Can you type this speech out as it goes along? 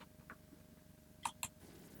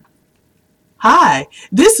Hi,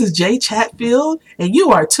 this is Jay Chatfield, and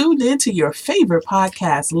you are tuned in to your favorite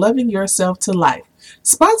podcast, Loving Yourself to Life,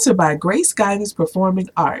 sponsored by Grace Guidance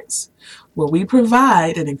Performing Arts, where we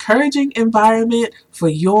provide an encouraging environment for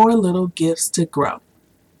your little gifts to grow.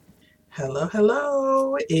 Hello,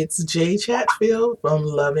 hello. It's Jay Chatfield from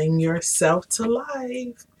Loving Yourself to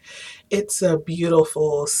Life. It's a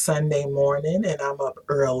beautiful Sunday morning, and I'm up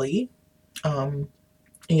early. Um,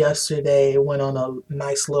 Yesterday went on a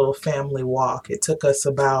nice little family walk. It took us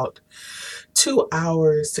about 2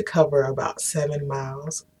 hours to cover about 7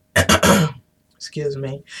 miles. Excuse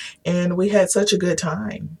me. And we had such a good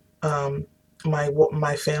time.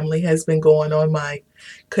 My family has been going on my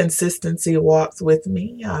consistency walks with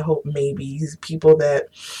me. I hope maybe people that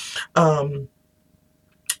um,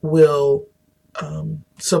 will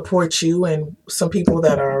support you, and some people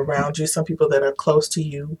that are around you, some people that are close to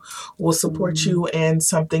you will support you and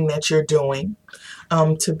something that you're doing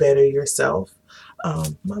to better yourself.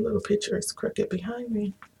 My little picture is crooked behind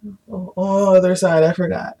me. Oh, other side, I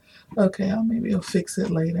forgot. Okay, maybe I'll fix it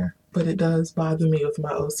later, but it does bother me with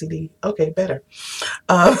my OCD. Okay, better.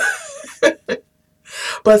 Um,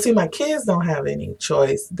 but see, my kids don't have any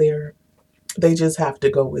choice. They just have to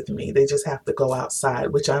go with me. They just have to go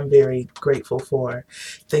outside, which I'm very grateful for.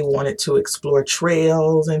 They wanted to explore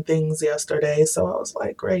trails and things yesterday, so I was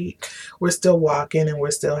like, great. We're still walking and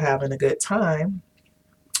we're still having a good time.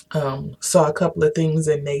 Saw a couple of things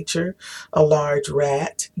in nature. A large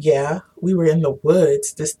rat. Yeah, we were in the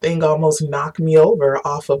woods. This thing almost knocked me over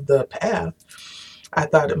off of the path. I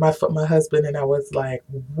thought my husband and I was like,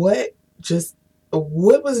 what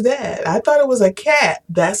was that? I thought it was a cat.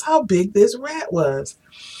 That's how big this rat was.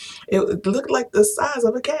 It looked like the size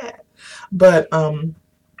of a cat. But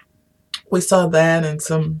we saw that and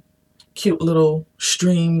some cute little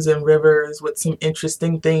streams and rivers with some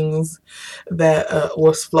interesting things that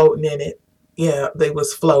was floating in it. Yeah, they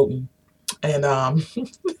was floating. And I'm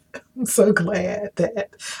so glad that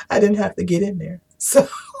I didn't have to get in there. So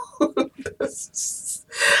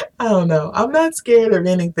I don't know. I'm not scared of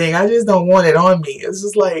anything. I just don't want it on me. It's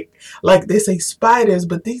just like they say spiders,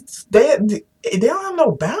 but they don't have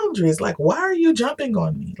no boundaries. Like, why are you jumping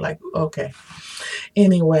on me? Like, okay.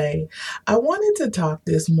 Anyway, I wanted to talk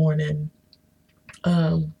this morning.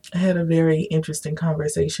 I had a very interesting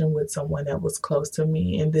conversation with someone that was close to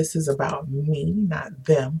me, and this is about me, not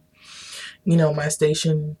them. You know, my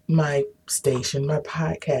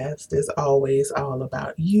podcast is always all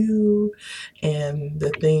about you and the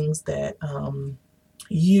things that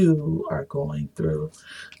you are going through.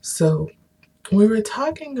 So we were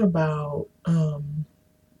talking about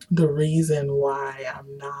the reason why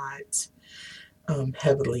I'm not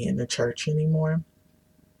heavily in the church anymore.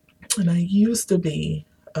 And I used to be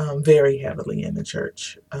very heavily in the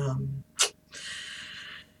church.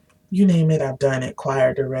 You name it, I've done it.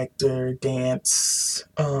 Choir director, dance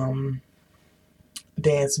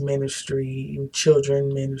ministry,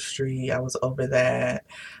 children ministry. I was over that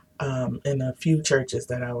in a few churches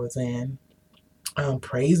that I was in.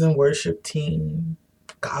 Praise and worship team,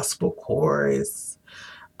 gospel chorus.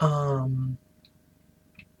 Trying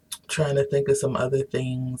to think of some other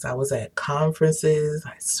things. I was at conferences.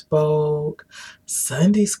 I spoke.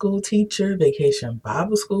 Sunday school teacher, vacation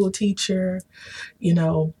Bible school teacher. You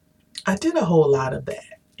know, I did a whole lot of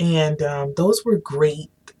that. And those were great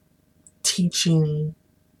teaching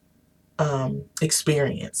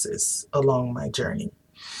experiences along my journey.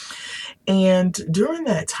 And during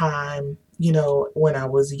that time, you know, when I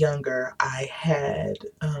was younger, I had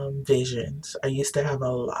visions. I used to have a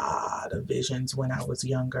lot of visions when I was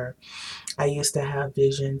younger. I used to have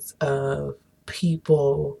visions of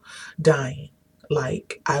people dying.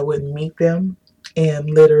 Like, I would meet them and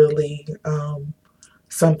literally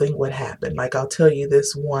something would happen. Like, I'll tell you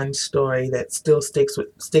this one story that still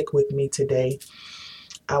stick with me today.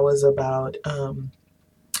 I was about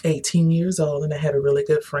 18 years old, and I had a really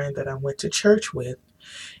good friend that I went to church with,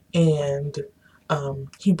 and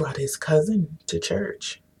he brought his cousin to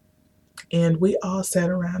church, and we all sat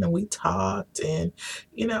around and we talked, and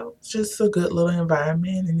you know, just a good little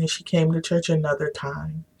environment. And then she came to church another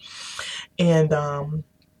time, and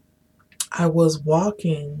I was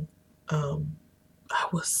walking. I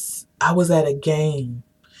was at a game,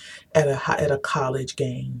 at a college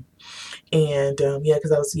game, and yeah,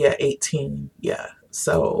 because I was 18, yeah.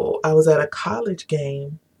 So I was at a college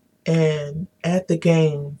game, and at the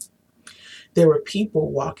game there were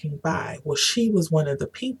people walking by. Well, she was one of the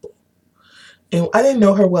people, and I didn't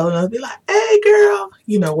know her well enough to be like, "Hey, girl,"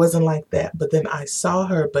 you know, it wasn't like that. But then I saw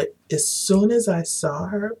her. But as soon as I saw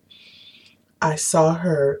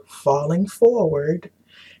her falling forward,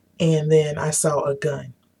 and then I saw a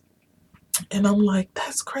gun. And I'm like,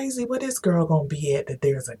 that's crazy. Where this girl gonna be at that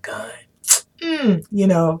there's a gun? You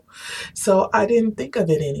know, so I didn't think of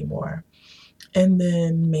it anymore. And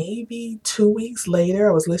then maybe 2 weeks later,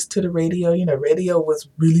 I was listening to the radio. You know, radio was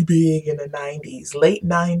really big in the 90s, late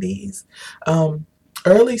 90s,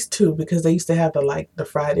 earlys too, because they used to have the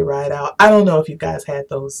Friday Ride Out. I don't know if you guys had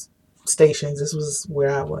those stations. This was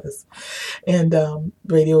where I was. And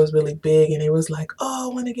radio was really big. And it was like, oh,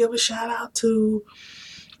 I want to give a shout out to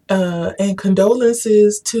and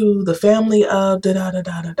condolences to the family of da da da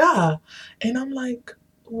da da da. And I'm like,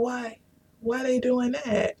 why? Why are they doing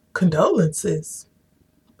that? Condolences.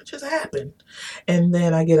 What just happened? And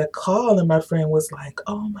then I get a call, and my friend was like,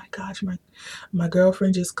 oh my gosh, my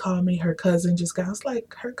girlfriend just called me. Her cousin just got. I was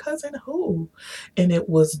like, her cousin who? And it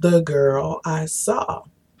was the girl I saw.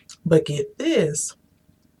 But get this,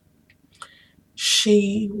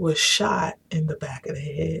 she was shot in the back of the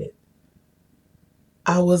head.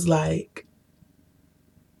 I was like,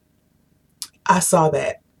 I saw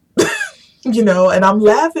that. You know, and I'm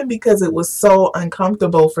laughing because it was so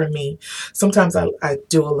uncomfortable for me. Sometimes I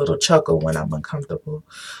do a little chuckle when I'm uncomfortable,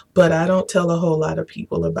 but I don't tell a whole lot of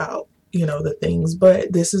people about, you know, the things.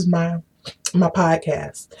 But this is my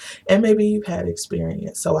podcast, and maybe you've had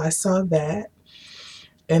experience. So I saw that,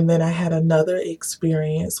 and then I had another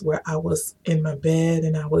experience where I was in my bed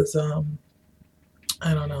and I was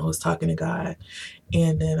I don't know, I was talking to God,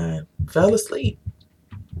 and then I fell asleep.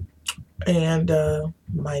 And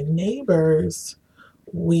my neighbors,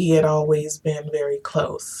 we had always been very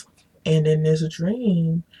close. And in this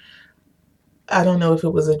dream, I don't know if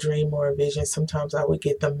it was a dream or a vision. Sometimes I would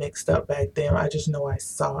get them mixed up back then. I just know I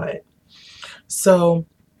saw it. So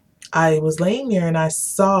I was laying there and I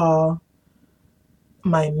saw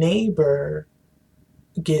my neighbor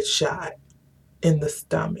get shot in the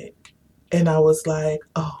stomach. And I was like,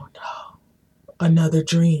 oh no, another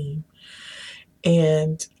dream.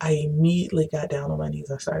 And I immediately got down on my knees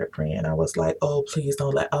and started praying. I was like, oh, please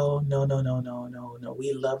don't oh, no, no, no, no, no, no.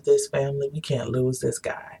 We love this family. We can't lose this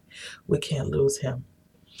guy. We can't lose him.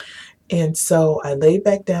 And so I laid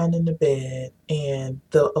back down in the bed, and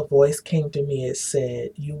a voice came to me. It said,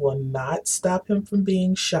 you will not stop him from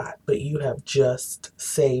being shot, but you have just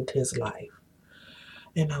saved his life.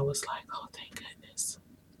 And I was like, oh, thank goodness.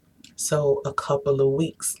 So a couple of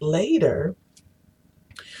weeks later,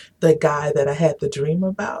 the guy that I had the dream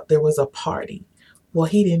about, there was a party. Well,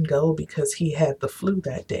 he didn't go because he had the flu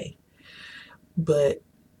that day. But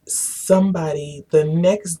the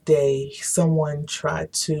next day, someone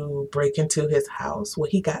tried to break into his house.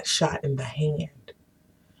 Well, he got shot in the hand.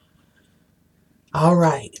 All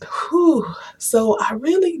right. Whew. So I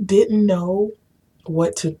really didn't know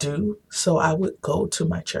what to do. So I would go to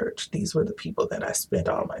my church. These were the people that I spent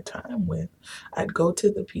all my time with. I'd go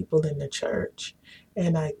to the people in the church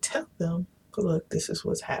and I tell them, look, this is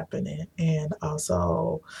what's happening. And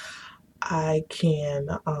also I can,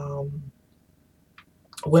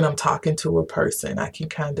 when I'm talking to a person, I can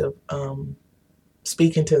kind of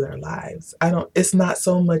speak into their lives. It's not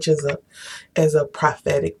so much as a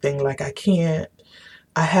prophetic thing. Like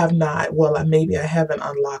I have not, maybe I haven't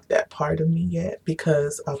unlocked that part of me yet,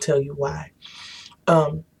 because I'll tell you why.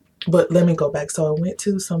 But let me go back. So I went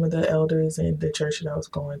to some of the elders in the church that I was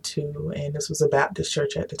going to, and this was a Baptist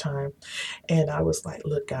church at the time. And I was like,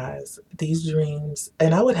 look, guys, these dreams,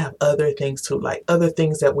 and I would have other things too, like other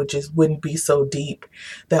things that wouldn't be so deep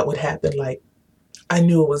that would happen. Like I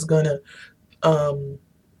knew it was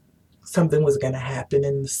something was going to happen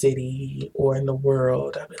in the city or in the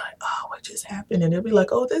world. I'd be like, oh, what just happened? And they'd be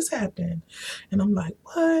like, oh, this happened. And I'm like,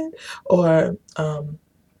 what? Or,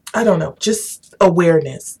 I don't know, just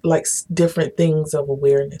awareness, like different things of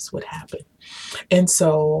awareness would happen. And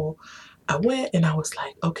so I went and I was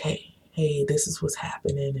like, okay, hey, this is what's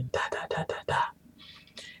happening, and da, da, da, da, da.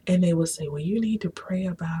 And they would say, well, you need to pray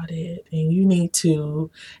about it, and you need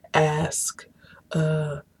to ask,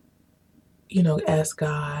 ask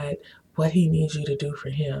God what he needs you to do for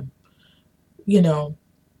him,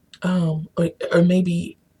 or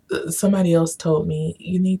maybe somebody else told me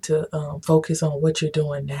you need to focus on what you're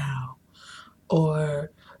doing now,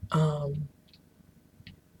 or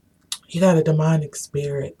you got a demonic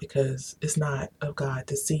spirit because it's not of God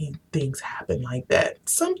to see things happen like that.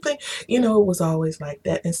 Something, it was always like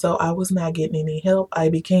that. And so I was not getting any help. I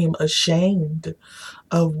became ashamed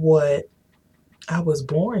of what I was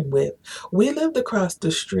born with. We lived across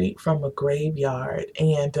the street from a graveyard,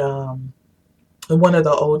 and one of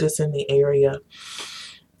the oldest in the area.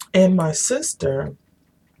 And my sister,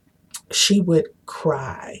 she would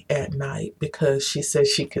cry at night because she said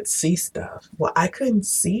she could see stuff. Well, I couldn't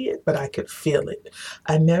see it, but I could feel it.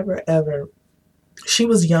 I never ever she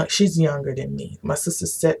was young. She's younger than me. My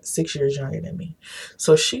sister's 6 years younger than me.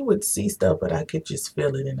 So she would see stuff, but I could just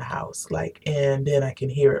feel it in the house. Like, and then I can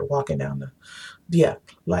hear it walking down yeah,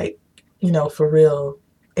 like, for real.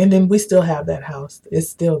 And then we still have that house. It's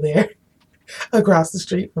still there across the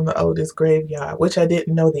street from the oldest graveyard, which I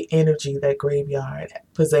didn't know the energy that graveyard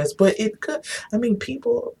possessed. But it could, I mean,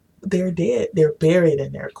 people, they're dead. They're buried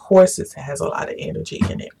in there. Of course, it has a lot of energy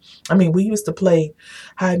in it. I mean, we used to play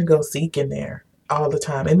hide and go seek in there all the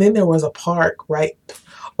time. And then there was a park right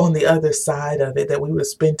on the other side of it that we would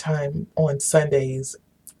spend time on Sundays.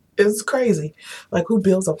 It's crazy. Like, who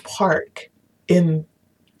builds a park in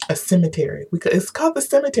a cemetery? It's called the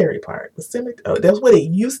cemetery park. The cemetery. Oh, that's what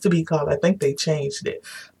it used to be called. I think they changed it.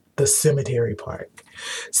 The cemetery park.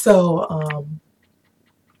 So,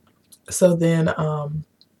 then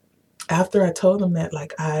after I told them that,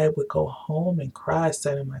 like, I would go home and cry,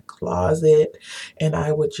 sit in my closet, and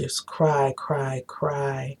I would just cry, cry,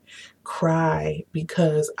 cry, cry,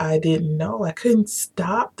 because I didn't know. I couldn't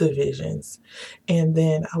stop the visions. And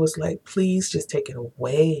then I was like, please just take it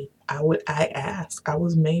away. I asked. I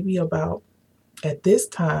was maybe about, at this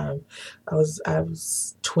time, I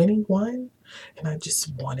was 21, and I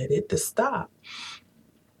just wanted it to stop.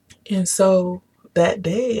 And so that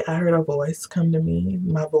day, I heard a voice come to me.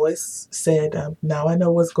 My voice said, now I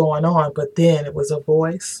know what's going on, but then it was a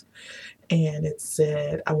voice, and it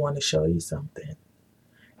said, I want to show you something.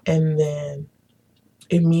 And then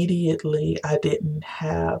immediately, I didn't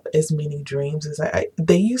have as many dreams as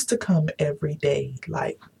they used to come every day,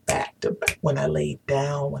 like back to back. When I laid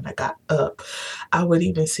down, when I got up, I would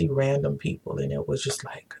even see random people, and it was just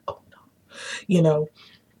like, oh no, you know.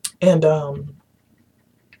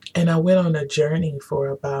 And I went on a journey for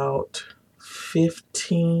about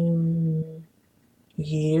 15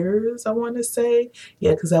 years, I want to say.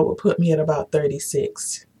 Yeah, because that would put me at about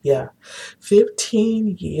 36. Yeah,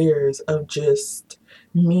 15 years of just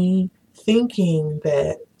me thinking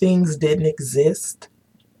that things didn't exist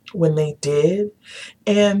when they did.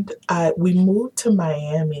 And we moved to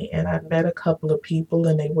Miami, and I met a couple of people,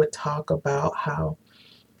 and they would talk about how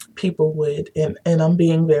people would, and I'm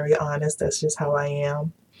being very honest, that's just how I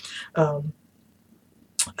am. Um,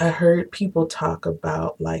 I heard people talk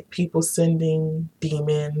about, like, people sending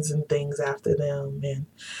demons and things after them,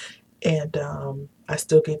 and I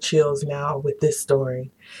still get chills now with this story.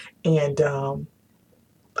 And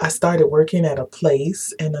I started working at a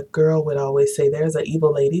place, and a girl would always say, "There's an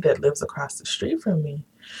evil lady that lives across the street from me."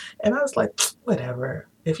 And I was like, whatever.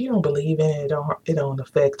 If you don't believe in it, it don't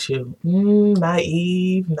affect you.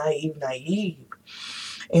 Naive, naive, naive.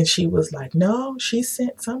 And she was like, no, she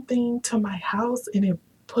sent something to my house, and it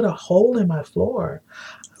put a hole in my floor.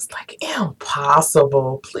 I was like,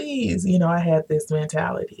 impossible, please. I had this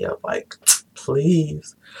mentality of like,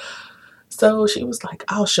 please. So she was like,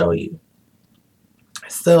 I'll show you.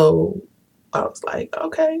 So I was like,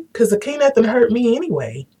 okay, because it can't nothing hurt me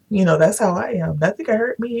anyway. That's how I am. Nothing can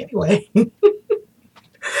hurt me anyway.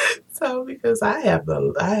 So because I have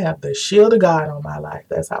the shield of God on my life.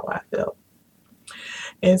 That's how I felt.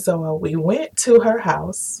 And so we went to her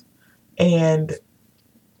house, and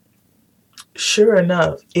sure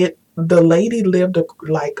enough, the lady lived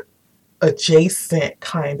like adjacent,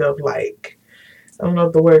 kind of like, I don't know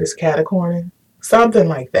if the word is catacorning, something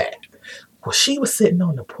like that. Well, she was sitting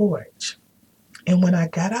on the porch, and when I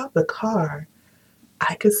got out the car,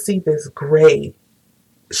 I could see this gray.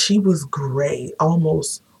 She was gray,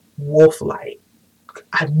 almost wolf-like.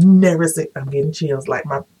 I've never seen. I'm getting chills. Like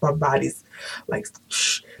my body's like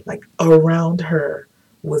around her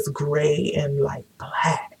was gray and like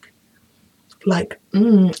black. Like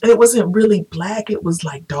it wasn't really black. It was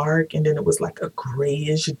like dark, and then it was like a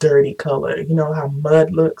grayish, dirty color. You know how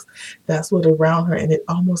mud looks. That's what around her, and it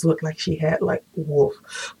almost looked like she had like wolf,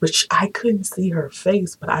 but I couldn't see her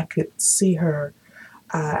face, but I could see her.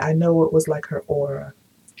 I know it was like her aura.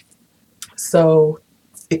 So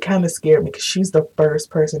it kind of scared me because she's the first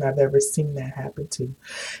person I've ever seen that happen to.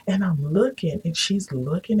 And I'm looking, and she's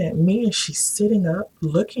looking at me, and she's sitting up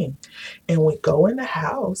looking. And we go in the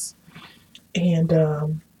house, and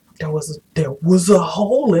there was a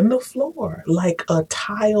hole in the floor, like a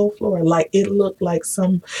tile floor. Like it looked like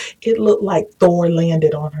Thor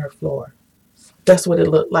landed on her floor. That's what it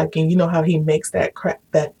looked like. And you know how he makes that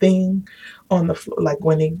thing on the floor, like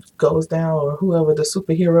when he goes down, or whoever the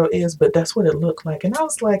superhero is, but that's what it looked like. And I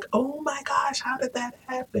was like, oh my gosh, how did that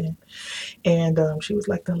happen? And she was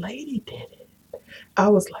like, the lady did it. I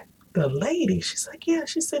was like, the lady? She's like, yeah,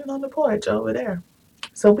 she's sitting on the porch over there.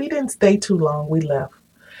 So we didn't stay too long. We left.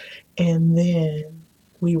 And then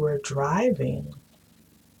we were driving,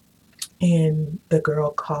 and the girl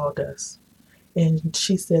called us. And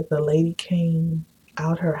she said the lady came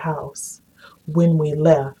out her house when we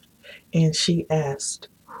left, and she asked,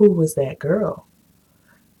 "Who was that girl?"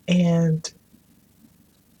 And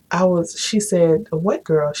she said, "What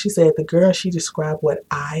girl?" She said, "The girl." She described what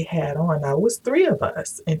I had on. Now, it was three of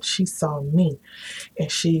us, and she saw me,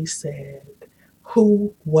 and she said,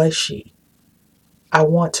 "Who was she? I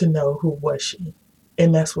want to know, who was she?"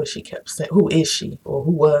 And that's what she kept saying. "Who is she?" Or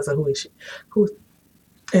 "Who was," or "Who is she?" Who?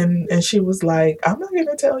 And she was like, "I'm not going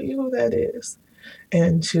to tell you who that is."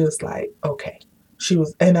 And she was like, "Okay."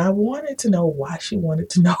 And I wanted to know why she wanted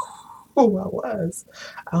to know who I was.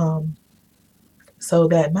 Um, so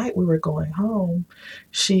that night we were going home,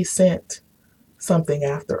 she sent something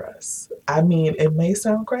after us. I mean, it may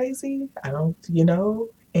sound crazy. I don't,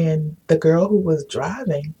 and the girl who was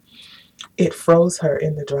driving, it froze her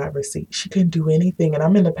in the driver's seat. She couldn't do anything. And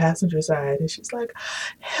I'm in the passenger side. And she's like,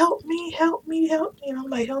 "Help me, help me, help me." And I'm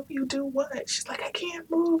like, "Help you do what?" She's like, "I can't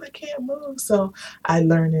move. I can't move." So I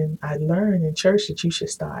learned in church that you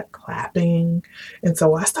should start clapping. And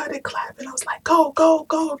so I started clapping. I was like, "Go, go,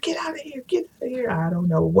 go. Get out of here. Get out of here." I don't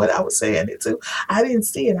know what I was saying it to. I didn't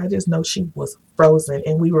see it. I just know she was frozen.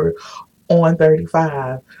 And we were on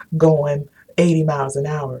 35 going 80 miles an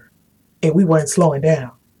hour. And we weren't slowing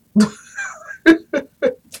down.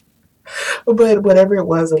 But whatever it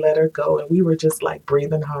was, I let her go, and we were just like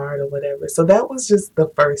breathing hard or whatever. So that was just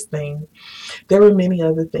the first thing. There were many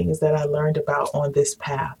other things that I learned about on this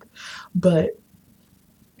path. But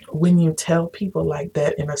when you tell people like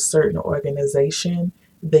that in a certain organization,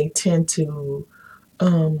 they tend to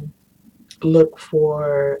um, look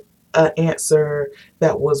for an answer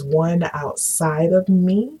that was, one, outside of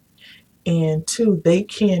me, and two, they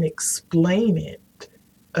can't explain it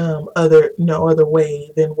no other way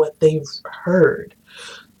than what they've heard.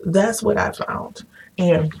 That's what I found.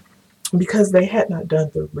 And because they had not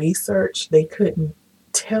done the research, they couldn't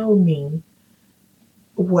tell me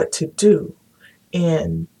what to do.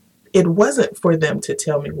 And it wasn't for them to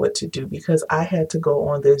tell me what to do, because I had to go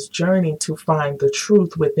on this journey to find the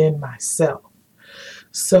truth within myself.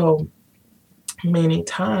 So many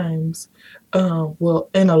times,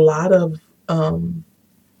 in a lot of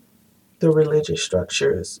the religious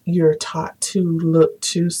structures, you're taught to look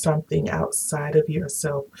to something outside of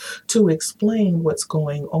yourself to explain what's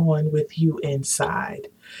going on with you inside.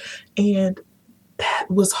 And that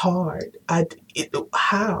was hard.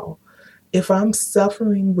 How? If I'm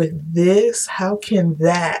suffering with this, how can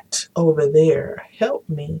that over there help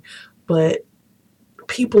me? But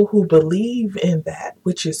people who believe in that,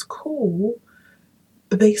 which is cool,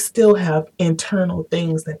 they still have internal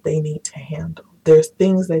things that they need to handle. There's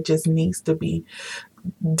things that just needs to be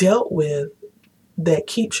dealt with that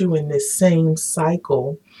keeps you in this same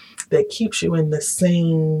cycle, that keeps you in the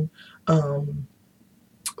same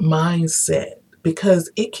mindset,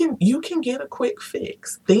 because you can get a quick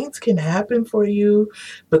fix. Things can happen for you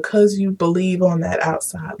because you believe on that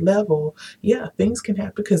outside level. Yeah, things can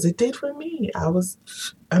happen, because it did for me.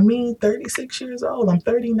 I mean, 36 years old. I'm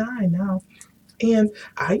 39 now. And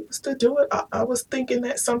I used to do it. I was thinking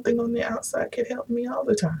that something on the outside could help me all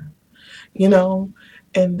the time, you know?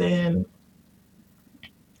 And then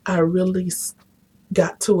I really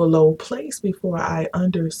got to a low place before I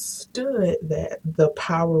understood that the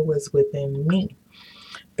power was within me.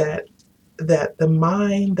 That the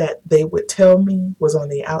mind that they would tell me was on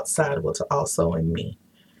the outside was also in me.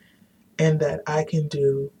 And that I can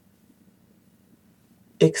do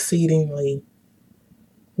exceedingly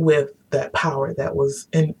with that power that was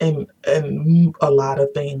in a lot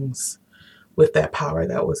of things with that power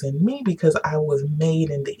that was in me, because I was made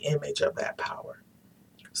in the image of that power.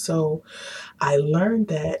 So I learned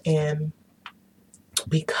that, and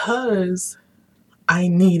because I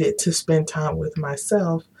needed to spend time with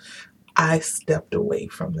myself, I stepped away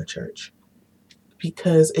from the church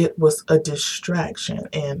because it was a distraction.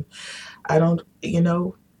 And I don't,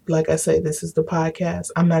 like I say, this is the podcast.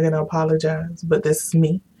 I'm not going to apologize, but this is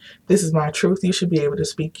me. This is my truth. You should be able to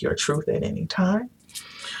speak your truth at any time,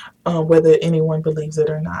 whether anyone believes it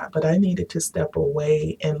or not. But I needed to step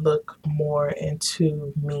away and look more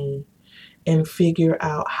into me and figure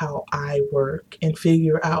out how I work and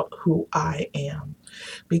figure out who I am.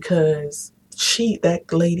 Because that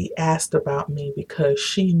lady asked about me because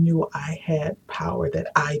she knew I had power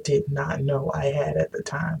that I did not know I had at the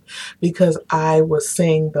time, because I was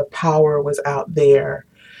saying the power was out there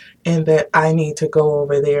and that I need to go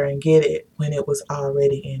over there and get it when it was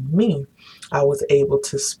already in me. I was able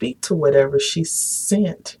to speak to whatever she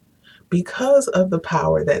sent because of the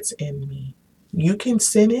power that's in me. You can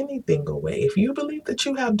send anything away. If you believe that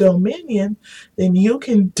you have dominion, then you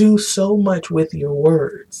can do so much with your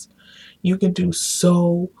words. You can do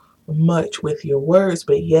so much with your words,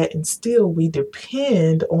 but yet and still we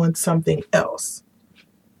depend on something else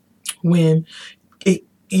when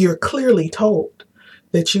you're clearly told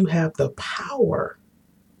that you have the power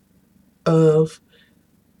of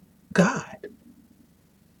God.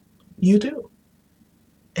 You do.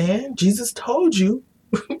 And Jesus told you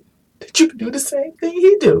that you can do the same thing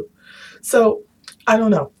he do. So I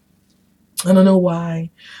don't know. I don't know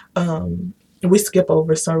why we skip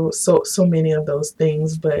over so many of those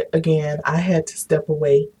things. But again, from I had to step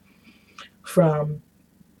away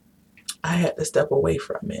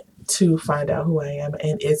from it to find out who I am.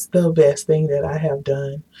 And it's the best thing that I have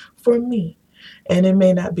done for me. And it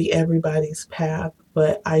may not be everybody's path,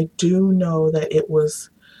 but I do know that it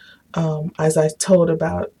was, as I spoke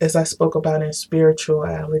about in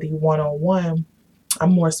Spirituality 101,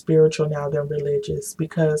 I'm more spiritual now than religious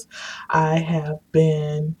because I have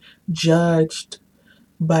been judged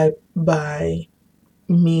by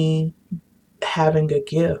me having a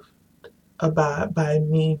gift, by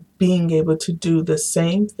me being able to do the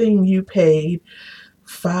same thing you paid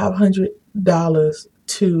 $500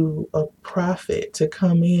 to a prophet to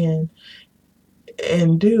come in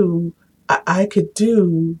and do. I could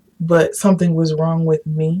do, but something was wrong with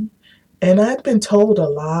me. And I'd been told a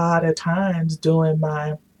lot of times during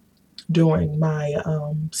my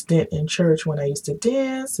stint in church when I used to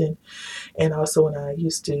dance and also when I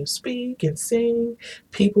used to speak and sing,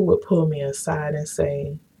 people would pull me aside and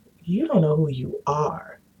say, "You don't know who you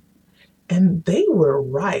are." And they were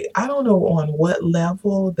right. I don't know on what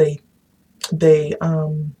level they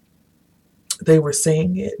were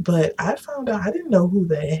saying it, but I found out I didn't know who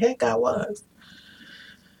the heck I was,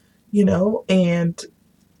 and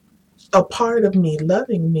a part of me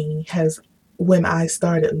loving me when I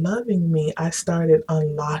started loving me, I started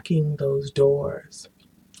unlocking those doors.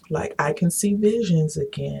 Like I can see visions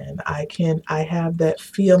again. I have that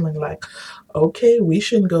feeling like, okay, we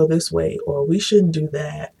shouldn't go this way or we shouldn't do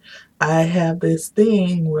that. I have this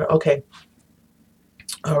thing where, okay,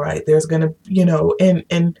 all right, there's gonna,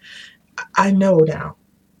 and I know now,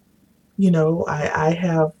 I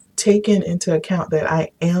have taken into account that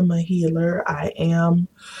I am a healer. I am,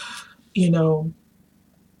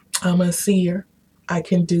 I'm a seer. I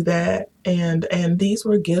can do that. And these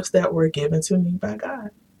were gifts that were given to me by God.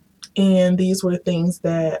 And these were things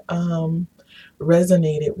that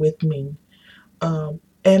resonated with me. And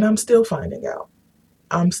I'm still finding out.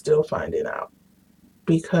 I'm still finding out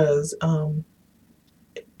because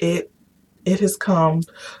it has come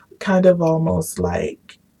kind of almost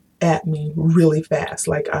like at me really fast.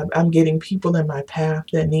 Like I'm getting people in my path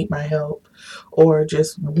that need my help or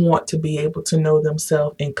just want to be able to know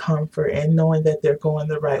themselves in comfort and knowing that they're going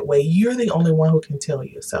the right way. You're the only one who can tell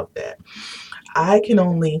yourself that. I can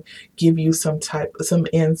only give you some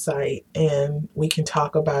insight and we can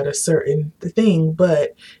talk about a certain thing,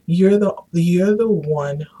 but you're the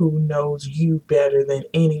one who knows you better than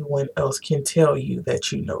anyone else can tell you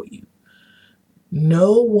that you know you.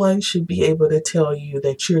 No one should be able to tell you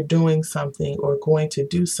that you're doing something or going to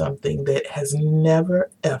do something that has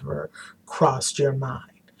never, ever crossed your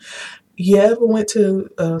mind. You ever went to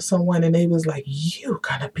someone and they was like, "You're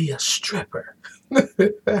going to be a stripper."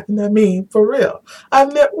 I mean, for real.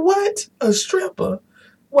 I've never, what? A stripper?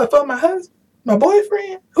 What, for my husband? My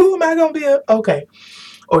boyfriend? Who am I going to be? Okay.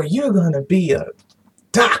 Or you're going to be a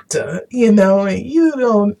doctor, and you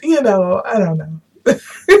don't, I don't know.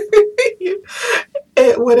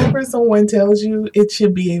 Whatever someone tells you, it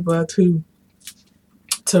should be able to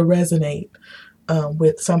resonate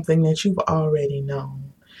with something that you've already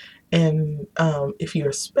known. And if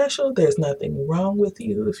you're special, there's nothing wrong with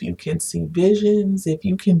you. If you can see visions, if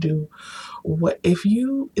you can do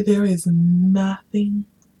there is nothing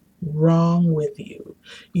wrong with you.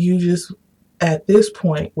 You just, at this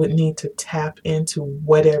point, would need to tap into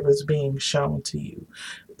whatever's being shown to you.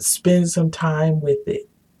 Spend some time with it.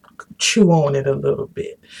 Chew on it a little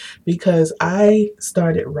bit. Because I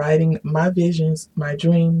started writing my visions, my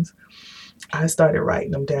dreams. I started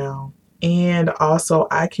writing them down. And also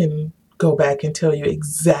I can go back and tell you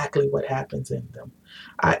exactly what happens in them.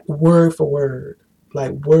 Word for word,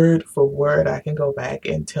 like word for word, I can go back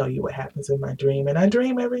and tell you what happens in my dream. And I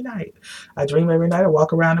dream every night. I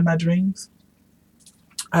walk around in my dreams.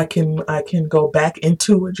 I can go back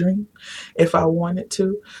into a dream if I wanted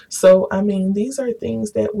to. So, I mean, these are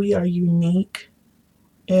things that we are unique.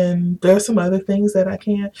 And there's some other things that I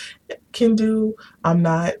can do. I'm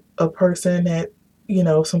not a person that,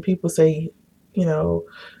 some people say,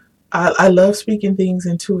 I love speaking things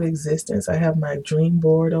into existence. I have my dream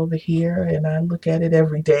board over here and I look at it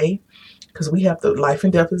every day because we have the life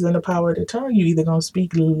and death is in the power of the tongue. You either going to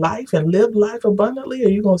speak life and live life abundantly, or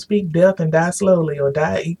you're going to speak death and die slowly, or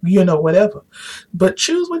die, whatever. But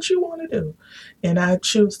choose what you want to do. And I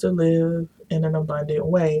choose to live in an abundant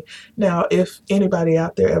way. Now, if anybody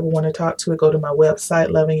out there ever want to talk to it, go to my website,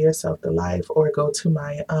 Loving Yourself to Life, or go to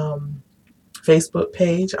my Facebook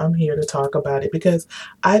page. I'm here to talk about it because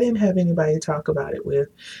I didn't have anybody to talk about it with.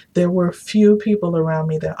 There were few people around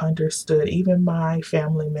me that understood, even my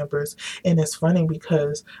family members. And it's funny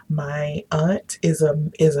because my aunt is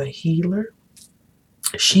a healer.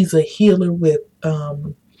 She's a healer with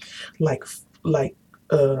like like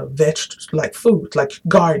food, like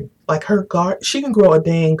garden, like her garden. She can grow a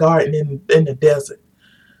dang garden in the desert.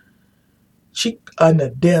 She in the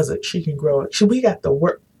desert she can grow it. We got the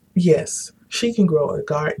work. Yes, she can grow a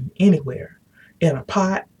garden anywhere, in a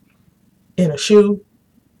pot, in a shoe.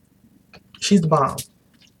 She's the bomb.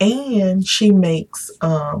 And she makes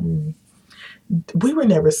we were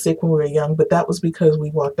never sick when we were young, but that was because we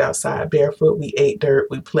walked outside barefoot, we ate dirt,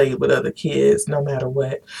 we played with other kids, no matter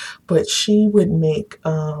what. But she would make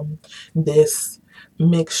this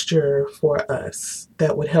mixture for us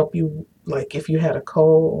that would help you, like if you had a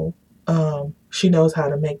cold. She knows how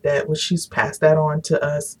to make that, which she's passed that on to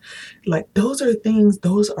us. Like those are things,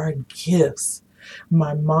 those are gifts.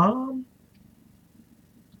 My mom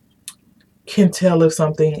can tell if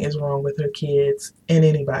something is wrong with her kids and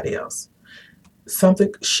anybody else.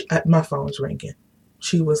 My phone's ringing.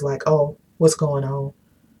 She was like, oh, what's going on?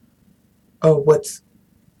 Oh,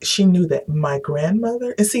 she knew that my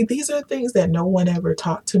grandmother, and see, these are things that no one ever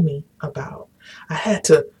talked to me about. I had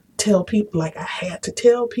to tell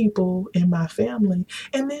people in my family,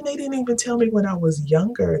 and then they didn't even tell me when I was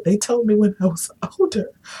younger. They told me when I was older.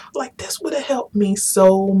 Like, this would have helped me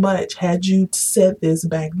so much had you said this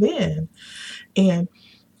back then. And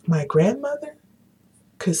my grandmother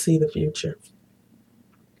could see the future.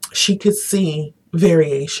 She could see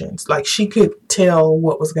variations. Like she could tell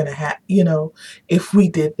what was going to happen, if we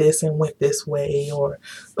did this and went this way, or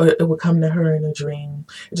it would come to her in a dream.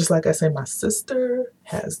 Just like I said, my sister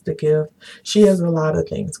has the gift. She has a lot of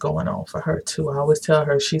things going on for her too. I always tell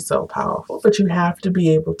her she's so powerful, but you have to be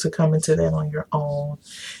able to come into that on your own.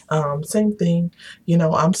 Same thing,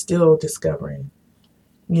 I'm still discovering,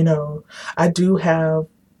 I do have,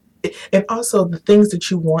 and also the things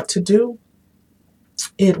that you want to do,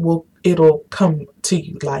 it'll come to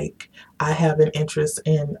you. Like I have an interest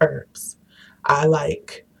in herbs.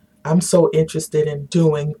 I'm so interested in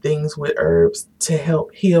doing things with herbs to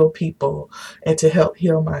help heal people and to help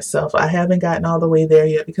heal myself. I haven't gotten all the way there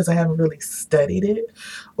yet because I haven't really studied it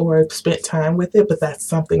or spent time with it, but that's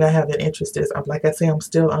something I have an interest in. Like I say, I'm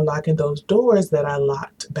still unlocking those doors that I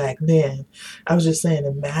locked back then. I was just saying,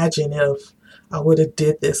 imagine if I would have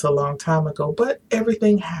did this a long time ago, but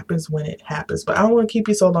everything happens when it happens. But I don't want to keep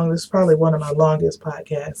you so long. This is probably one of my longest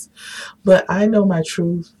podcasts, but I know my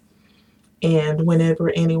truth. And whenever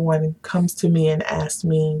anyone comes to me and asks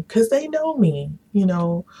me, because they know me,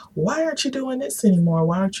 why aren't you doing this anymore?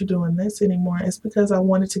 Why aren't you doing this anymore? It's because I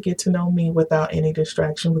wanted to get to know me without any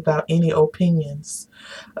distraction, without any opinions.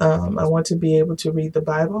 I want to be able to read the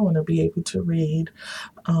Bible. I want to be able to read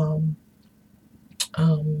the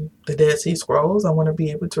Dead Sea Scrolls. I want to be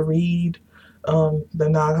able to read the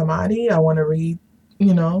Nag Hammadi. I want to read,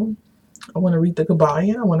 I want to read the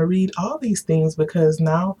Kabbalion. I want to read all these things because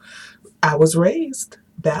now I was raised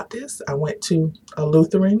Baptist. I went to a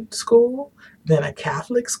Lutheran school, then a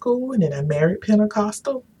Catholic school, and then I married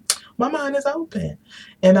Pentecostal. My mind is open.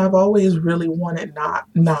 And I've always really wanted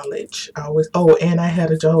knowledge. And I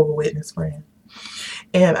had a Jehovah's Witness friend.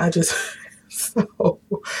 And I just... So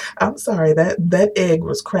I'm sorry, that egg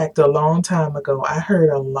was cracked a long time ago. I heard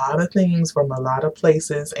a lot of things from a lot of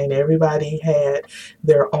places, and everybody had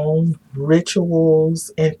their own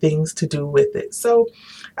rituals and things to do with it. So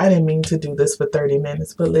I didn't mean to do this for 30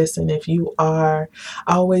 minutes, but listen, I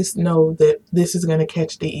always know that this is going to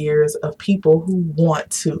catch the ears of people who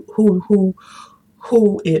want to, who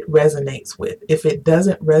it resonates with. If it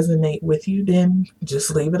doesn't resonate with you, then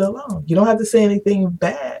just leave it alone. You don't have to say anything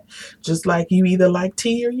bad. Just like you either like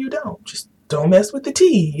tea or you don't. Just don't mess with the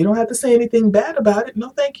tea. You don't have to say anything bad about it. No,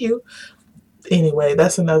 thank you. Anyway,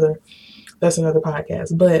 that's another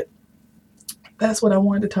podcast. But that's what I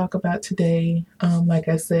wanted to talk about today. Like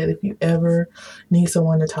I said, if you ever need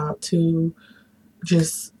someone to talk to,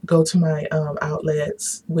 just go to my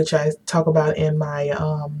outlets, which I talk about in my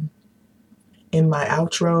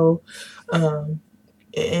outro.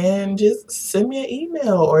 and just send me an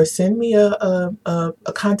email or send me a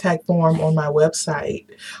contact form on my website,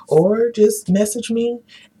 or just message me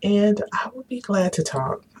and I would be glad to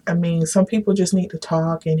talk. I mean, some people just need to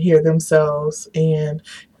talk and hear themselves, and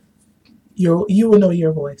you will know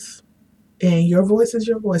your voice. And your voice is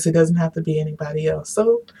your voice. It doesn't have to be anybody else.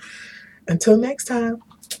 So until next time,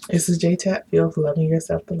 this is J Chatfield, Loving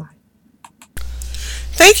Yourself to Life.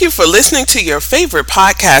 Thank you for listening to your favorite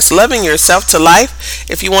podcast, Loving Yourself to Life.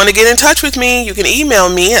 If you want to get in touch with me, you can email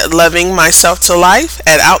me at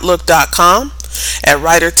lovingmyselftolife@outlook.com. At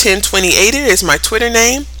Writer1028 is my Twitter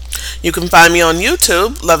name. You can find me on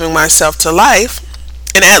YouTube, Loving Myself to Life,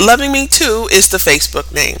 and at Loving Me Too is the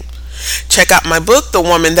Facebook name. Check out my book, The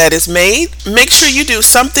Woman That Is Made. Make sure you do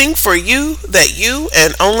something for you that you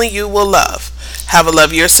and only you will love. Have a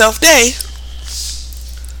love yourself day.